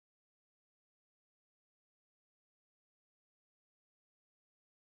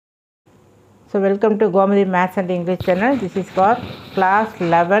So welcome to Gomathi Maths and English channel. This is for class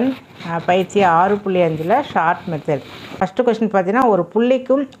 11 பயிற்சி 6.5ல short method. First question பார்த்தீங்கன்னா ஒரு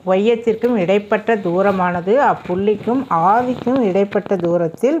புள்ளிக்கும் y அச்சிற்கும் இடைப்பட்ட தூரமானது அப்புள்ளிக்கும் ஆதிக்கும் இடைப்பட்ட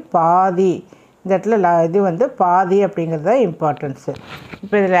தூரத்தில் பாதி. இந்த இடத்துல இது வந்து பாதி அப்படிங்கிறது இம்பார்ட்டன்ஸ்.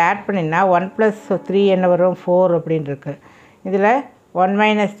 இப்போ இதில் ஆட் பண்ணினா 1 + 3 என்ன வரும் 4 அப்படின்னு இருக்கு. இதில்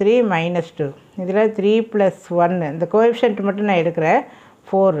 1 - 3 - 2. இதில் 3 + 1 இந்த கோஎஃபிஷியன்ட் மட்டும் நான் எடுக்கிறேன்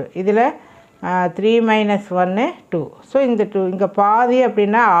 4. இதில் 3 - 1 2. ஸோ இந்த 2 இங்கே பாதி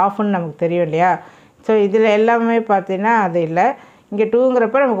அப்படின்னா ஆஃப்னு நமக்கு தெரியும் இல்லையா. ஸோ இதில் எல்லாமே பார்த்தீங்கன்னா அது இல்லை. இங்கே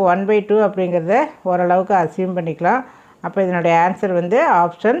 2ங்கிறப்ப நமக்கு 1/2 அப்படிங்கிறத ஓரளவுக்கு அசியூம் பண்ணிக்கலாம். அப்போ இதனுடைய ஆன்சர் வந்து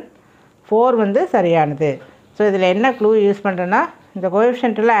ஆப்ஷன் 4 வந்து சரியானது. ஸோ இதில் என்ன க்ளூ யூஸ் பண்ணுறேன்னா இந்த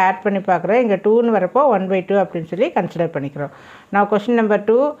கோஎஃபிஷியன்ட்டெல்லாம் ஆட் பண்ணி பார்க்குறேன். இங்கே 2ன்னு வரப்போ 1/2 அப்படின்னு சொல்லி கன்சிடர் பண்ணிக்கிறோம். நான் கொஸ்டின் நம்பர்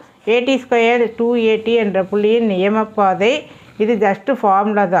 2 AT² 2AT என்ற புள்ளியின் நியமப்பாதை. இது ஜஸ்ட்டு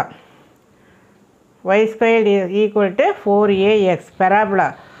ஃபார்முலா தான். y² = 4ax பராபோலா.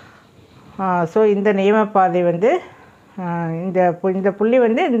 ஸோ இந்த நியமப்பாதை வந்து இந்த புள்ளி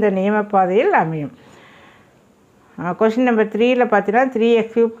வந்து இந்த நியமப்பாதையில் அமையும். கொஸ்டின் நம்பர் 3ல் பார்த்தீங்கன்னா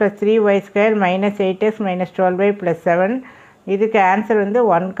 3x³ + 3y² - 8x - 12y + 7. இதுக்கு ஆன்சர் வந்து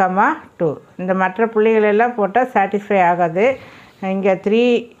 1, 2. இந்த மற்ற புள்ளிகள் எல்லாம் போட்டால் சாட்டிஸ்ஃபை ஆகாது. இங்கே 3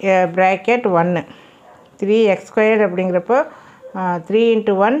 ப்ராக்கெட் 1 3x² அப்படிங்கிறப்போ 3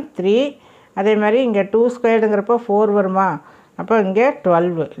 × 1 3. அதே மாதிரி இங்கே 2² 4 வருமா, அப்போ இங்கே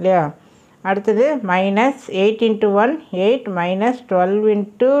 12 இல்லையா. அடுத்தது -8 × 1 8 - 12 ×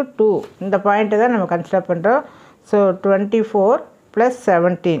 2 இந்த பாயிண்ட்டை தான் நம்ம கன்சிடர் பண்ணுறோம். ஸோ 24 +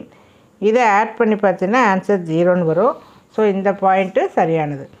 17 இதை ஆட் பண்ணி பார்த்தீங்கன்னா ஆன்சர் 0ன்னு வரும். ஸோ இந்த பாயிண்ட்டு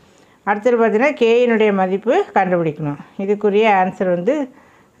சரியானது. அடுத்தது பார்த்தீங்கன்னா கேயினுடைய மதிப்பு கண்டுபிடிக்கணும். இதுக்குரிய ஆன்சர் வந்து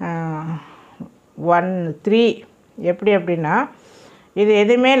 3. எப்படி அப்படின்னா இது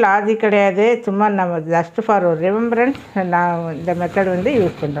எதுவுமே லாஜிக் கிடையாது, சும்மா நம்ம ஜஸ்ட் ஃபார் ஒரு ரிமெம்பரன்ஸ் நான் இந்த மெத்தட் வந்து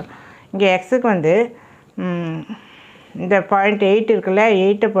யூஸ் பண்ணுறோம். இங்கே எக்ஸுக்கு வந்து இந்த பாயிண்ட் 8 இருக்குல்ல,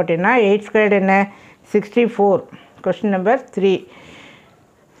 8 போட்டிங்கன்னா 8² என்ன 64. Question number 3.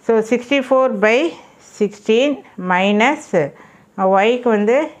 ஸோ 64/16 மைனஸ் ஒய்க்கு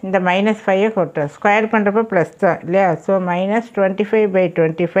வந்து இந்த -5 கொட்டுறோம். ஸ்கொயர் பண்ணுறப்ப ப்ளஸ் தான் இல்லையா. ஸோ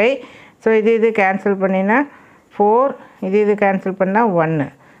 -25/25. ஸோ இது கேன்சல் பண்ணினா 4, இது கேன்சல் பண்ணால் 1.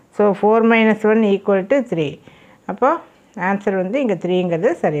 ஸோ 4 - 1 = 3. அப்போ ஆன்சர் வந்து இங்கே 3ங்கிறது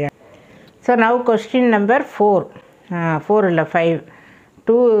சரியா. ஸோ நவ் கொஸ்டின் நம்பர் 4 இல்லை 5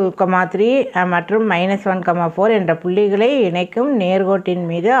 2, 3 மற்றும் -1, 4 என்ற புள்ளிகளை இணைக்கும் நேர்கோட்டின்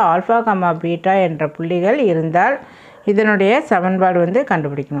மீது α, β என்ற புள்ளிகள் இருந்தால் இதனுடைய சமன்பாடு வந்து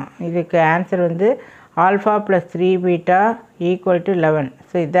கண்டுபிடிக்கணும். இதுக்கு ஆன்சர் வந்து α + 3β = 11.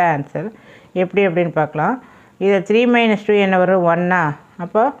 ஸோ இதுதான் ஆன்சர். எப்படி அப்படின்னு பார்க்கலாம். இதை 3 - 2 என்ன வரும் 1.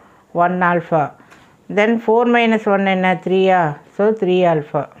 அப்போ 1α. தென் 4 - 1 என்ன 3. ஸோ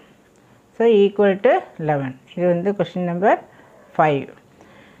 3α. ஸோ = 11. இது வந்து கொஸ்டின் நம்பர் 5.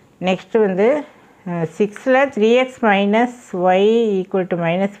 நெக்ஸ்ட்டு வந்து 6ல் 3x - y =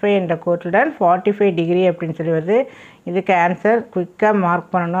 -5 என்ற கோட்டுடன் 45 டிகிரி அப்படின்னு சொல்லி வருது. இதுக்கு ஆன்சர் குயிக்காக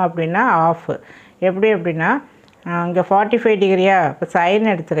மார்க் பண்ணணும் அப்படின்னா ஆஃப். எப்படி அப்படின்னா இங்கே 45 டிகிரியா, இப்போ சைன்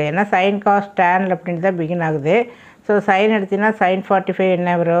எடுத்துக்க. ஏன்னா sin cos tan அப்படின்னு தான் பிகின் ஆகுது. ஸோ சைன் எடுத்திங்கன்னா sin 45 என்ன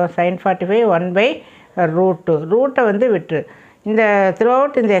வரும் sin 45 1/√2. ரூட்டை வந்து விட்டுரு. இந்த த்ரூ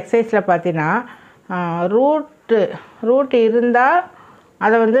அவுட் இந்த எக்ஸசைஸில் பார்த்தீங்கன்னா ரூட் இருந்தால்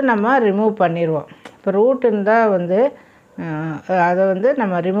அதை வந்து நம்ம ரிமூவ் பண்ணிடுவோம். இப்போ ரூட் இருந்தால் வந்து அதை வந்து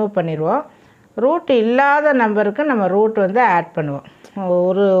நம்ம ரிமூவ் பண்ணிடுவோம். ரூட் இல்லாத நம்பருக்கு நம்ம ரூட் வந்து ஆட் பண்ணுவோம்.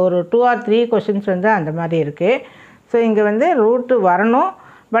 ஒரு 2 or 3 கொஷின்ஸ் வந்து அந்த மாதிரி இருக்குது. ஸோ இங்கே வந்து ரூட்டு வரணும்,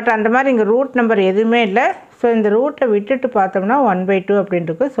 பட் அந்த மாதிரி இங்கே ரூட் நம்பர் எதுவுமே இல்லை. ஸோ இந்த ரூட்டை விட்டுட்டு பார்த்தோம்னா 1/2 அப்படின்னு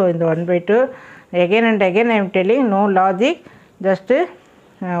இருக்குது. ஸோ இந்த 1/2 again and again I am telling no logic, just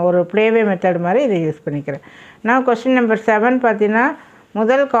ஒரு ப்ளேவே மெத்தட் மாதிரி இதை யூஸ் பண்ணிக்கிறேன். நான் கொஸ்டின் நம்பர் 7 பார்த்தீங்கன்னா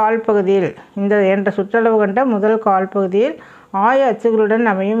முதல் கால் பகுதியில் இந்த என்ற சுற்றளவு கண்ட முதல் கால் பகுதியில் ஆய அச்சுகளுடன்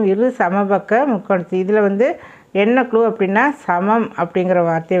அமையும் இரு சமபக்க முக்கோணத்து. இதில் வந்து என்ன க்ளூ அப்படின்னா சமம் அப்படிங்கிற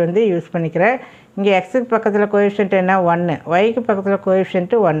வார்த்தையை வந்து யூஸ் பண்ணிக்கிறேன். இங்கே எக்ஸுக்கு பக்கத்தில் கோஎஃபிஷியன்ட் என்ன 1, ஒய்க்கு பக்கத்தில்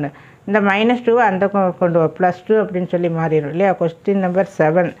கோஎஃபிஷியன்ட்டு 1. இந்த -2 அந்த கொண்டு +2 அப்படின்னு சொல்லி மாறிடும் இல்லையா. Question number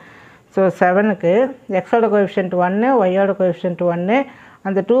 7. ஸோ 7க்கு எக்ஸோட கோஎஃபிஷியன்ட் 1, ஒய்யோட கோஎஃபிஷியன்ட் 1.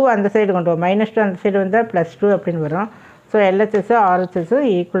 அந்த 2 அந்த சைடு கொண்டு -2 அந்த சைடு வந்தால் +2 அப்படின்னு வரும். ஸோ LHSஸும் RHSஸும்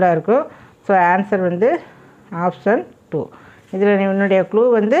ஈக்குவலாக இருக்கும். ஸோ ஆன்சர் வந்து ஆப்ஷன் 2. இதில் என்னுடைய க்ளூ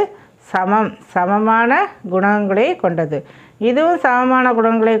வந்து சமமான குணங்களை கொண்டது. இதுவும் சமமான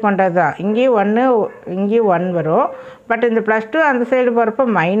குணங்களை கொண்டது தான். இங்கேயும் 1 இங்கேயும் 1 வரும். பட் இந்த +2 அந்த சைடு போகிறப்போ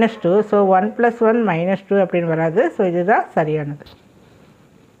 -2. ஸோ 1 + 1 -2 அப்படின்னு வராது. ஸோ இதுதான் சரியானது.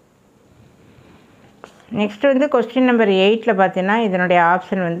 நெக்ஸ்ட் வந்து கொஸ்டின் நம்பர் 8ல் பார்த்தீங்கன்னா இதனுடைய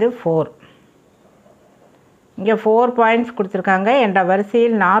ஆப்ஷன் வந்து 4. இங்கே 4 பாயிண்ட்ஸ் கொடுத்துருக்காங்க. என்ற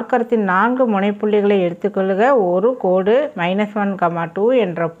வரிசையில் நாற்கரத்தின் 4 முனைப்புள்ளிகளை எடுத்துக்கொள்ளுக. ஒரு கோடு -1, 2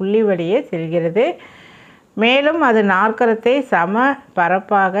 என்ற புள்ளி வழியே செல்கிறது. மேலும் அது நாற்கரத்தை சம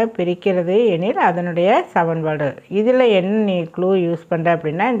பரப்பாக பிரிக்கிறது எனில் அதனுடைய சமன்பாடு. இதில் என்ன நீ க்ளூ யூஸ் பண்ணுற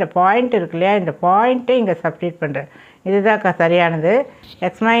அப்படின்னா, இந்த பாயிண்ட் இருக்கு இல்லையா, இந்த பாயிண்ட்டை இங்கே சப்ஸ்டிட் பண்ணுற. இதுதான் சரியானது.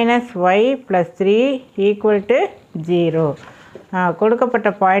 x - y + 3 = 0. கொடுக்கப்பட்ட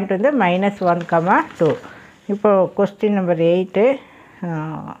பாயிண்ட் வந்து -1, 2. இப்போ கொஸ்டின் நம்பர் 8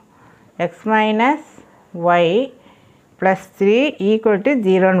 x - y + 3 =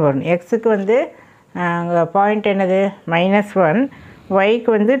 0ன்னு வரும். எக்ஸுக்கு வந்து பாயிண்ட் என்னது -1, yக்கு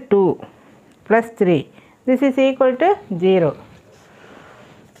வந்து 2 + 3. This is equal to 0.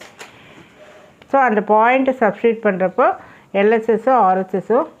 So அந்த பாயிண்ட்டை சப்ஸ்டியூட் பண்ணுறப்போ எல்ஹெச்எஸும்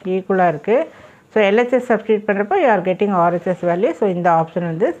ஆர்ஹெச்எஸும் ஈக்குவலாக இருக்குது. ஸோ எல்ஹெச்எஸ் சப்ஸ்டியூட் பண்ணுறப்போ you are getting RHS value. So இந்த ஆப்ஷன்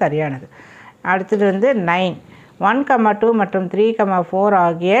வந்து சரியானது. அடுத்தது வந்து 9 1, 2 மற்றும் 3, 4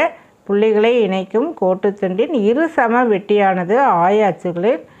 ஆகிய புள்ளிகளை இணைக்கும் கோட்டுத்துண்டின் இரு சம வெட்டியானது ஆய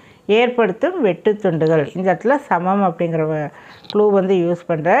அச்சுகளில் ஏற்படுத்தும் வெட்டு துண்டுகள். இந்த இடத்துல சமம் அப்படிங்கிற க்ளூ வந்து யூஸ்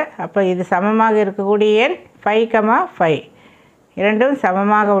பண்ணுறேன். அப்போ இது சமமாக இருக்கக்கூடிய எண் 5, 5 இரண்டும்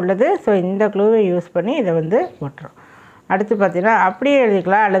சமமாக உள்ளது. ஸோ இந்த க்ளூவை யூஸ் பண்ணி இதை வந்து போட்டுரும். அடுத்து பார்த்திங்கன்னா அப்படியே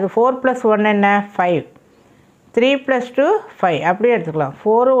எழுதிக்கலாம். அல்லது 4 + 1 என்ன 5, 3 + 2 5 அப்படியே எடுத்துக்கலாம்.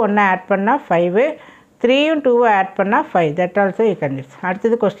 4 1 ஆட் பண்ணால் 5, 3யும் 2 ஆட் பண்ணால் 5. That also you can use.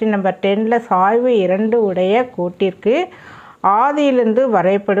 அடுத்தது கொஸ்டின் நம்பர் 10ல் சாய்வு 2 உடைய கோட்டிற்கு ஆதியிலிருந்து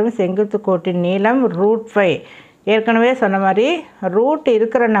வரையப்படும் செங்குத்து கோட்டின் நீளம் √5. ஏற்கனவே சொன்ன மாதிரி ரூட்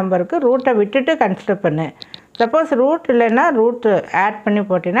இருக்கிற நம்பருக்கு ரூட்டை விட்டுட்டு கன்சிடர் பண்ணு. சப்போஸ் ரூட் இல்லைன்னா ரூட் ஆட் பண்ணி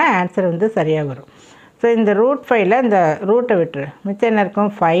போட்டிங்கன்னா ஆன்சர் வந்து சரியாக வரும். ஸோ இந்த √5ல் இந்த ரூட்டை விட்டுரு, மிச்சம் என்ன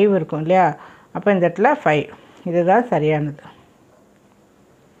இருக்கும் 5 இருக்கும் இல்லையா. அப்போ இந்த இடத்துல 5 இதுதான் சரியானது.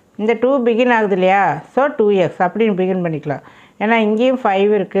 இந்த 2 பிகின் ஆகுது இல்லையா. ஸோ 2x அப்படின்னு பிகின் பண்ணிக்கலாம். ஏன்னா இங்கேயும்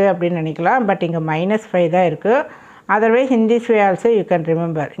 5 இருக்குது அப்படின்னு நினைக்கலாம். பட் இங்கே -5 தான் இருக்குது. Otherwise in this way also you can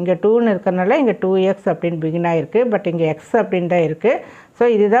remember. இங்கே 2ன்னு இருக்கிறனால இங்கே 2x அப்படின்னு பிகின் ஆகிருக்கு. பட் இங்கே x அப்படின்னு தான் இருக்குது. ஸோ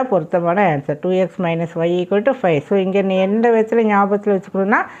இதுதான் பொருத்தமான ஆன்சர். 2x - y = 5. ஸோ இங்கே நீ எந்த விதத்தில் ஞாபகத்தில்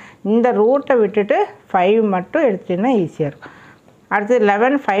வச்சுக்கணுன்னா இந்த ரூட்டை விட்டுட்டு 5 மட்டும் எடுத்துட்டிங்கன்னா ஈஸியாக இருக்கும். அடுத்து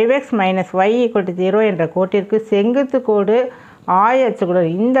 11 5x - y = 0 என்ற கோட்டிற்கு செங்குத்து கோடு ஆய அச்சுக்கூட.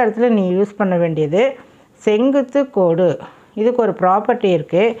 இந்த இடத்துல நீ யூஸ் பண்ண வேண்டியது செங்குத்து கோடு. இதுக்கு ஒரு ப்ராப்பர்ட்டி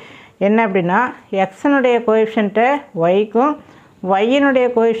இருக்குது. என்ன அப்படின்னா, எக்ஸனுடைய கோஎஃபிஷியண்ட்டை ஒய்க்கும் ஒய்யினுடைய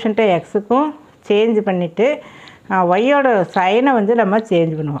கோஎஃபிஷியண்ட்டை எக்ஸுக்கும் சேஞ்ச் பண்ணிவிட்டு ஒய்யோட சைனை வந்து நம்ம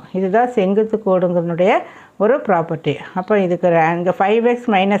சேஞ்ச் பண்ணுவோம். இதுதான் செங்குத்து கோடுங்கிறனுடைய ஒரு ப்ராப்பர்ட்டி. அப்போ இதுக்கு இங்கே 5x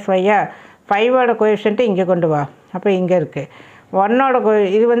 - y 5ஓட கோஎஃபிஷியண்ட்டு இங்கே கொண்டு வா. அப்போ இங்கே இருக்குது 1ஓட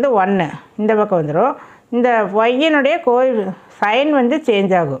இது வந்து 1 இந்த பக்கம் வந்துடும். இந்த ஒய்யினுடைய சைன் வந்து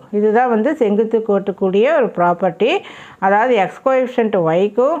சேஞ்ச் ஆகும். இதுதான் வந்து செங்குத்து கோட்டுக்கூடிய ஒரு ப்ராப்பர்ட்டி. அதாவது எக்ஸ் கோஎஃபிஷியன்ட்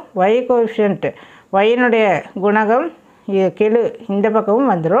ஒய்க்கும் ஒய் கோஎஃபிஷியன்ட் ஒய்யினுடைய குணகம் கெழு இந்த பக்கமும்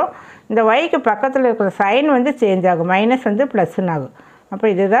வந்துடும். இந்த ஒய்க்கு பக்கத்தில் இருக்கிற சைன் வந்து சேஞ்ச் ஆகும். மைனஸ் வந்து ப்ளஸ்ன்னு ஆகும். அப்போ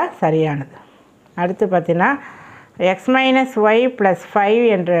இதுதான் சரியானது. அடுத்து பார்த்திங்கன்னா x - y + 5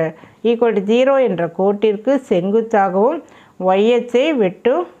 என்ற = 0 என்ற கோட்டிற்கு செங்குத்தாகவும் y அச்சை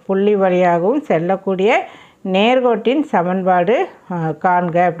வெட்டும் புள்ளி வழியாகவும் செல்லக்கூடிய நேர்கோட்டின் சமன்பாடு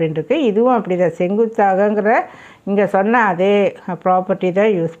காண்க அப்படின்ட்டு. இதுவும் அப்படி தான் செங்குத்தாகங்கிற இங்கே சொன்ன அதே ப்ராப்பர்ட்டி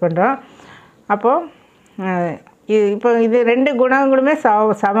தான் யூஸ் பண்ணுறோம். அப்போது இப்போ இது 2 குணங்களுமே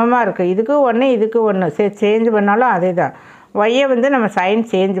சமமாக இருக்குது. இதுக்கு 1 இதுக்கு 1 சேஞ்ச் பண்ணாலும் அதே தான். ஒய்யை வந்து நம்ம சைன்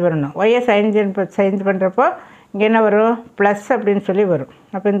சேஞ்ச் பண்ணணும். ஒய்யை சேஞ்ச் பண்ணுறப்போ இங்கே என்ன வரும் ப்ளஸ் அப்படின்னு சொல்லி வரும்.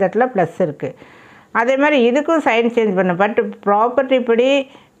 அப்போ இந்த இடத்துல ப்ளஸ் இருக்குது. அதே மாதிரி இதுக்கும் சைன் சேஞ்ச் பண்ணணும். பட் ப்ராப்பர்ட்டி இப்படி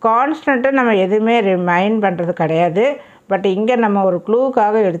கான்ஸ்டண்ட்டை நம்ம எதுவுமே ரிமைண்ட் பண்ணுறது கிடையாது. பட் இங்கே நம்ம ஒரு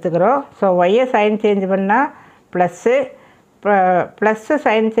க்ளூக்காக எடுத்துக்கிறோம். ஸோ ஒய்யை சைன் சேஞ்ச் பண்ணால் ப்ளஸ்ஸு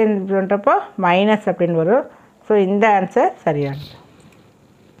சைன் சேஞ்ச் பண்ணுறப்போ மைனஸ் அப்படின்னு வரும். ஸோ இந்த ஆன்சர் சரியானது.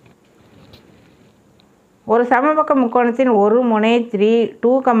 ஒரு சமபக்க முக்கோணத்தின் ஒரு முனை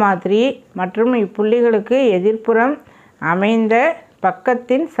 2, 3 மற்றும் இப்புள்ளிகளுக்கு எதிர்ப்புறம் அமைந்த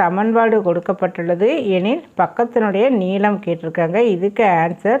பக்கத்தின் சமன்பாடு கொடுக்கப்பட்டுள்ளது எனில் பக்கத்தினுடைய நீளம் கேட்டிருக்காங்க. இதுக்கு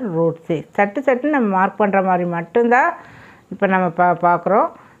ஆன்சர் √6. சட்டு நம்ம மார்க் பண்ணுற மாதிரி மட்டும்தான் இப்போ நம்ம பார்க்குறோம்.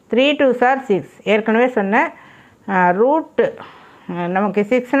 3 2s are 6. ஏற்கனவே சொன்ன ரூட்டு நமக்கு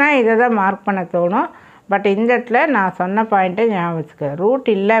 6னால் இதை தான் மார்க் பண்ண தோணும். பட் இந்த இடத்துல நான் சொன்ன பாயிண்ட்டை ஞாபகம் வச்சுக்க. ரூட்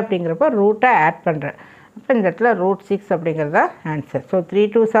இல்லை அப்படிங்கிறப்போ ரூட்டை ஆட் பண்ணுறேன். அப்போ இந்த இடத்துல √6 அப்படிங்கிறது தான் answer. So 3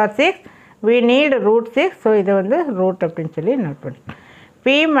 2s are 6. we need √6. So இதை வந்து ரூட் அப்படின்னு சொல்லி நோட் பண்ணி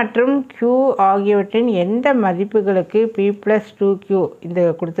P மற்றும் Q ஆகியவற்றின் எந்த மதிப்புகளுக்கு P + 2Q இந்த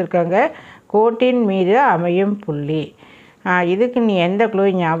கொடுத்துருக்காங்க. கோட்டின் மீது அமையும் புள்ளி. இதுக்கு நீ எந்த க்ளூ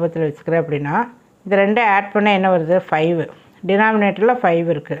ஞாபகத்தில் வச்சுக்கிற அப்படின்னா, இது ரெண்டும் ஆட் பண்ணால் என்ன வருது? 5. டினாமினேட்டரில் 5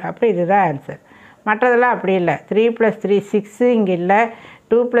 இருக்குது. அப்போ இதுதான் ஆன்சர். மற்றதெல்லாம் அப்படி இல்லை. 3 + 3 6 இங்கே இல்லை.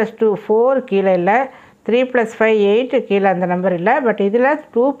 2 + 2 4 கீழே இல்லை. 3 + 5 8 கீழே அந்த நம்பர் இல்லை. பட் இதில்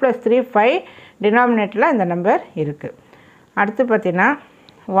 2 + 3 5 டினாமினேட்டரில் அந்த நம்பர் இருக்குது. அடுத்து பார்த்தீங்கன்னா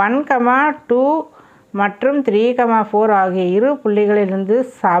 1, 2 மற்றும் 3, 4 ஆகிய இரு புள்ளிகளிலிருந்து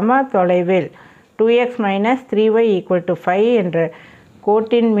சம தொலைவில் 2x - 3y = 5 என்ற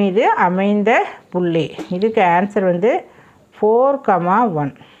கோட்டின் மீது அமைந்த புள்ளி. இதுக்கு ஆன்சர் வந்து 4,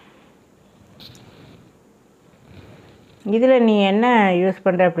 1. இதில் நீ என்ன யூஸ்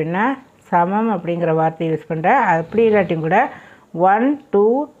பண்ணுற அப்படின்னா, சமம் அப்படிங்கிற வார்த்தை யூஸ் பண்ணுற. அப்படி இல்லாட்டியும் கூட 1 2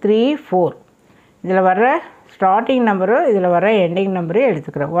 3 4 இதில் வர்ற ஸ்டார்டிங் நம்பரும் இதில் வர எண்டிங் நம்பரும்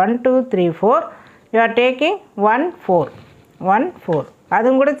எடுத்துக்கிறேன். 1 2 3 4 யூ ஆர் டேக்கிங் 1 4 1 4.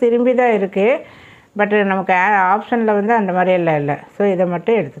 அதுவும் கூட திரும்பி தான் இருக்குது. பட் நமக்கு ஆப்ஷனில் வந்து அந்த மாதிரி எல்லாம் இல்லை. ஸோ இதை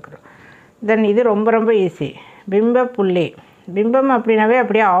மட்டும் எடுத்துக்கிறோம். தென் இது ரொம்ப ரொம்ப ஈஸி. பிம்ப புள்ளி. பிம்பம் அப்படின்னாவே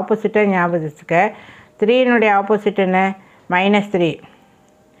அப்படியே ஆப்போசிட்டாக ஞாபகம் வச்சுக்க. 3னுடைய ஆப்போசிட் என்ன? -3.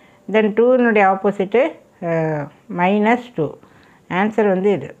 தென் 2னுடைய ஆப்போசிட்டு -2. ஆன்சர் வந்து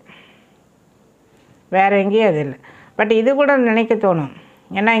இது. வேறு எங்கேயும் அது இல்லை. பட் இது கூட நினைக்க தோணும்.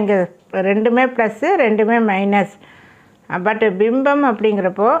 ஏன்னா இங்கே ரெண்டுமே ப்ளஸ்ஸு ரெண்டுமே மைனஸ். பட் பிம்பம்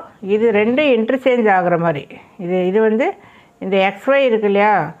அப்படிங்கிறப்போ இது ரெண்டும் இன்டர்சேஞ்ச் ஆகிற மாதிரி. இது வந்து இந்த XY இருக்கு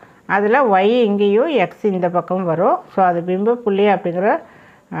இல்லையா, அதில் Y இங்கேயும் X இந்த பக்கம் வரும். ஸோ அது பிம்ப புள்ளி அப்படிங்கிற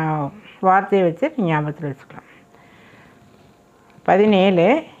வார்த்தையை வச்சு ஞாபகத்தில் வச்சுக்கலாம். 17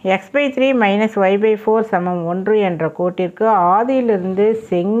 x/3 - y/4 = 1 என்ற கோட்டிற்கு ஆதியிலிருந்து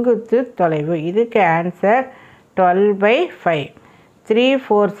செங்குத்து தொலைவு. இதுக்கு ஆன்சர் 12/5. 3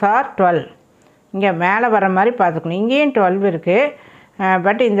 4s are 12. இங்கே மேலே வர மாதிரி பார்த்துக்கணும். இங்கேயும் 12 இருக்குது.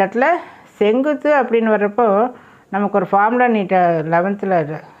 பட் இந்த இடத்துல செங்குத்து அப்படின்னு வர்றப்போ நமக்கு ஒரு ஃபார்முலா நீ 11th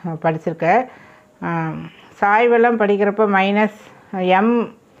படிச்சிருக்க. சாய்வெல்லாம் படிக்கிறப்போ -m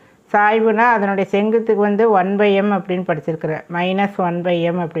சாய்வுனா அதனுடைய செங்குத்துக்கு வந்து 1/m அப்படின்னு படிச்சிருக்கிற.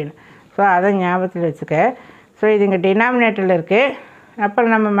 -1/m அப்படின்னு. ஸோ அதை ஞாபகத்தில் வச்சுக்க. ஸோ இது இங்கே டினாமினேட்டரில் இருக்குது.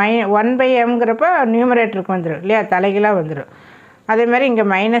 அப்புறம் நம்ம 1/mங்கிறப்ப நியூமரேட்டருக்கு வந்துடும் இல்லையா, தலைகளாக வந்துடும். அதே மாதிரி இங்கே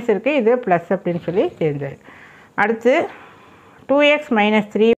மைனஸ் இருக்குது, இது ப்ளஸ் அப்படின்னு சொல்லி தெரிஞ்சாயிடும். அடுத்து 2x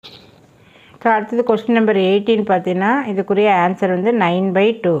 - 3. ஸோ அடுத்தது கொஸ்டின் நம்பர் 18 பார்த்தீங்கன்னா இதுக்குரிய ஆன்சர் வந்து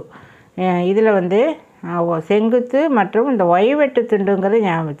 9/2. இதில் வந்து செங்குத்து மற்றும் இந்த y வெட்டு துண்டுங்கிறது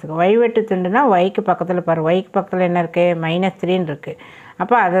ஞாபகம் வச்சுக்கோ. y வெட்டு துண்டுனா yக்கு பக்கத்தில் பாரு. yக்கு பக்கத்தில் என்ன இருக்குது? -3ன்னு இருக்குது.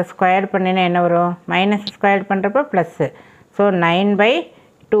 அப்போ அதை ஸ்கொயர் பண்ணினா என்ன வரும்? மைனஸ் ஸ்கொயர் பண்ணுறப்ப ப்ளஸ்ஸு. ஸோ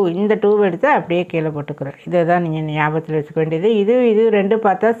 9/2. இந்த 2 எடுத்து அப்படியே கீழே போட்டுக்கிறோம். இதை தான் நீங்கள் ஞாபகத்தில் வச்சுக்க வேண்டியது. இது ரெண்டு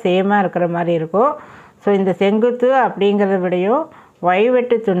பார்த்தா சேமாக இருக்கிற மாதிரி இருக்கும். ஸோ இந்த செங்குத்து அப்படிங்கிறத விடையும் y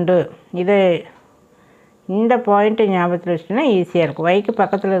வெட்டு துண்டு இது இந்த பாயிண்ட்டை ஞாபகத்தில் வச்சுன்னா ஈஸியாக இருக்கும். yக்கு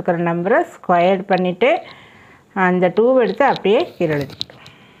பக்கத்தில் இருக்கிற நம்பரை ஸ்கொயர் பண்ணிவிட்டு அந்த 2 எடுத்து அப்படியே கீழே எழுதிக்கலாம்.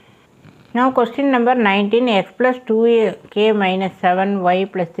 நான் question number 19 x + 2k - 7y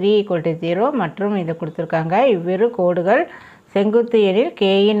 + 3 = 0 மற்றும் இதை கொடுத்துருக்காங்க. இவ்விரு கோடுகள் செங்குத்து எனில்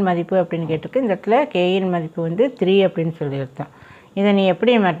kயின் மதிப்பு அப்படின்னு கேட்டிருக்கு. இந்த இடத்துல kயின் மதிப்பு வந்து 3 அப்படின்னு சொல்லியிருந்தோம். இதை நீ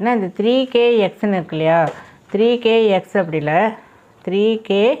எப்படி மாட்டினா இந்த 3kxன்னு இருக்கு இல்லையா, 3kx அப்படி இல்லை,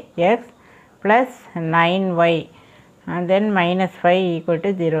 3kx + 9y and then -5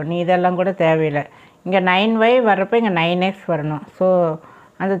 = 0. நீ இதெல்லாம் கூட தேவையில்லை. இங்கே 9y வர்றப்போ இங்கே 9x வரணும். ஸோ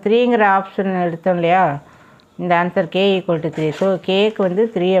அந்த 3ங்கிற ஆப்ஷன் எடுத்தோம் இல்லையா, இந்த ஆன்சர் k = 3. ஸோ கேக்கு வந்து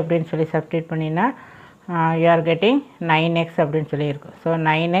 3 அப்படின்னு சொல்லி சப்ஸ்டியூட் பண்ணினா யூ ஆர் கெட்டிங் 9x அப்படின்னு சொல்லியிருக்கோம். ஸோ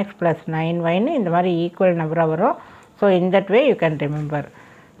 9x + 9yன்னு இந்த மாதிரி ஈக்குவல் நம்பராக வரும். So in that way you can remember.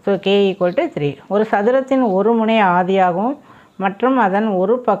 So k = 3. ஒரு சதுரத்தின் ஒரு முனை ஆதியாகவும் மற்றும் அதன்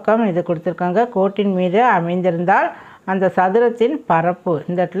ஒரு பக்கம் இது கொடுத்துருக்காங்க கோட்டின் மீது அமைந்திருந்தால் அந்த சதுரத்தின் பரப்பு.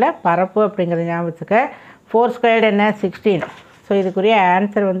 இந்த இடத்துல பரப்பு அப்படிங்கிறது ஞாபகம் வச்சுக்க. 4² என்ன? 16. ஸோ இதுக்குரிய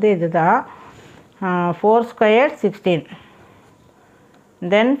ஆன்சர் வந்து இதுதான். 4² 16.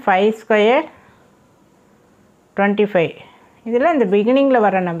 தென் 5² 25. இதில் இந்த பிகினிங்கில்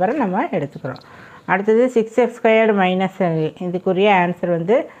வர நம்பரை நம்ம எடுத்துக்கிறோம். அடுத்தது 6x² - இதுக்குரிய ஆன்சர்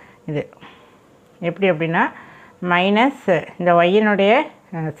வந்து இது. எப்படி அப்படின்னா மைனஸ் இந்த ஒய்யினுடைய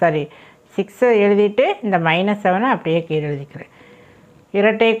 6 எழுதிட்டு இந்த -7 அப்படியே கீழே எழுதிக்கிறேன்.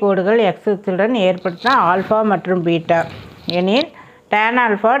 இரட்டை கோடுகள் எக்ஸுடன் ஏற்படுத்தினா ஆல்ஃபா மற்றும் பீட்டா எனில் tan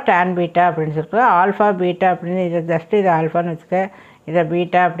ஆல்ஃபா tan பீட்டா அப்படின்னு சொல்லிட்டு ஆல்ஃபா பீட்டா அப்படின்னு இதை ஜஸ்ட்டு இது ஆல்ஃபான்னு வச்சுக்க, இதை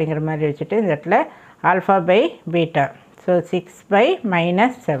பீட்டா அப்படிங்கிற மாதிரி வச்சுட்டு இந்த இடத்துல α/β. ஸோ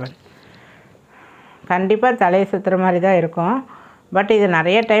 6/-7. கண்டிப்பாக தலையை சுற்றுற மாதிரி தான் இருக்கும். பட் இது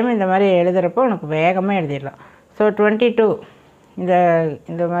நிறைய டைம் இந்த மாதிரி எழுதுகிறப்போ உனக்கு வேகமாக எழுதிடலாம். ஸோ 22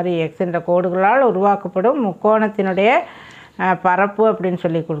 இந்த மாதிரி எக்ஸ் என்ற கோடுகளால் உருவாக்கப்படும் முக்கோணத்தினுடைய பரப்பு அப்படின்னு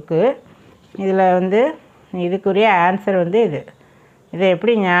சொல்லி கொடுக்கு. இதில் வந்து இதுக்குரிய ஆன்சர் வந்து இதை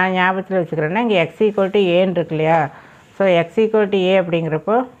எப்படி ஞாபகத்தில் வச்சுக்கிறேன்னா, இங்கே எக்ஸ் ஈக்குவல் டு ஏன்னு இருக்கு இல்லையா? ஸோ எக்ஸ் ஈக்குவல் டு ஏ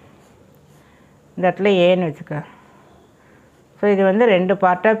அப்படிங்கிறப்போ இந்த இடத்துல ஏன்னு வச்சுக்க. ஸோ இது வந்து 2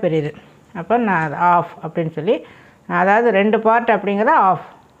 பார்ட்டாக பிரியுது. அப்போ நான் ஆஃப் அப்படின்னு சொல்லி, அதாவது 2 பார்ட் அப்படிங்கிறது ஆஃப்.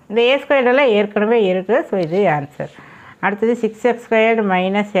 இந்த ஏ ஸ்கொயர்டெல்லாம் ஏற்கனவே இருக்குது. ஸோ இது ஆன்சர். அடுத்தது 6x² -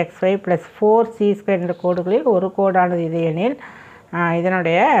 xy + 4c² என்ற கோடுகளில் ஒரு கோடானது இது எனில்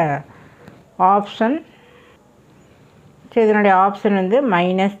இதனுடைய ஆப்ஷன் வந்து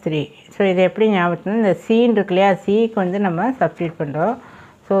 -3. ஸோ இது எப்படி ஞாபகம்? இந்த சீன் இருக்கு இல்லையா? சிக்கு வந்து நம்ம சப்ஸ்டியூட் பண்ணுறோம்.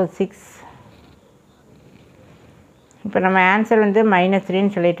 ஸோ 6, இப்போ நம்ம ஆன்சர் வந்து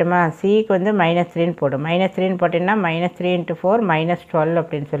 -3ன்னு சொல்லிட்டோமா? சிக்கு வந்து -3ன்னு போடும். -3ன்னு போட்டிங்கன்னா -3 × 4 -12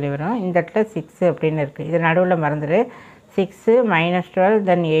 அப்படின்னு சொல்லி வரும். இந்த இடத்துல 6 அப்படின்னு இருக்குது. இது நடுவில் மறந்துடு. 6 -12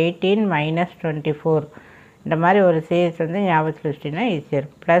 தென் 18 -24 இந்த மாதிரி ஒரு சீரிஸ் வந்து ஞாபகத்தில் வச்சிட்டிங்கன்னா ஈஸியாக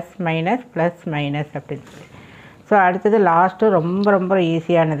இருக்கும். ப்ளஸ் மைனஸ் அப்படின்னு சொல்லி. ஸோ அடுத்தது லாஸ்ட்டு ரொம்ப ரொம்ப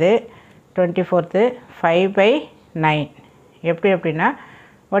ஈஸியானது 24th 5/9. எப்படி அப்படின்னா,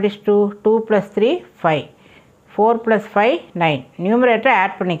 வாட் இஸ் 2 + 3 5, 4 + 5 9. நியூமரேட்டரை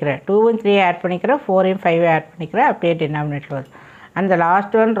ஆட் பண்ணிக்கிறேன், 2ம் 3 ஆட் பண்ணிக்கிறேன், 4ம் 5 ஆட் பண்ணிக்கிறேன், அப்படியே டினாமினேட்டர் வருது. அந்த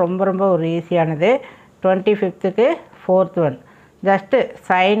லாஸ்ட் ஒன் ரொம்ப ரொம்ப ஒரு ஈஸியானது. 25th 4th one just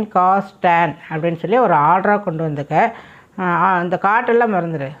sign cos tan அப்படின்னு சொல்லி ஒரு ஆர்டராக கொண்டு வந்துக்க. இந்த காட்டெல்லாம்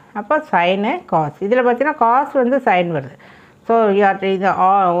மறந்துடு. அப்போ சைனு காஸ், இதில் பார்த்தீங்கன்னா காஸ் வந்து சைன் வருது. ஸோ இது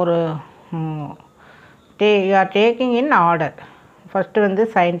ஒரு you are taking in order. First வந்து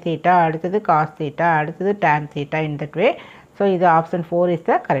sin θ, அடுத்தது cos θ, அடுத்தது tan θ, in that way. So இது option 4 is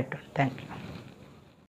the correct one. Thank you.